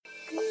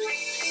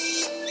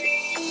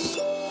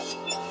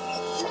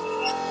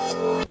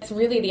It's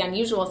really the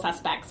unusual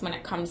suspects when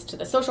it comes to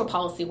the social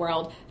policy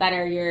world that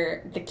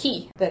are the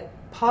key. The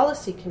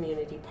policy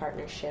community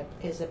partnership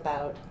is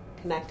about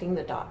connecting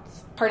the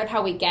dots. Part of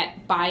how we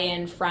get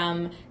buy-in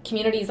from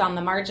communities on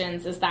the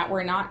margins is that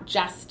we're not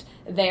just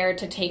there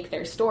to take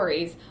their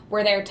stories,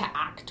 we're there to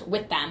act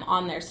with them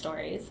on their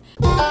stories.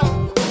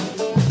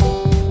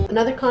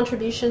 Another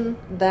contribution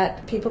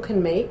that people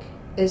can make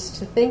is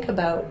to think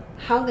about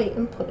how they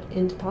input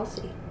into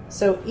policy.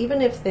 So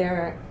even if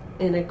they're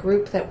in a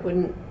group that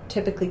wouldn't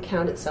typically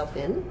count itself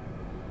in,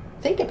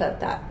 think about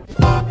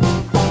that.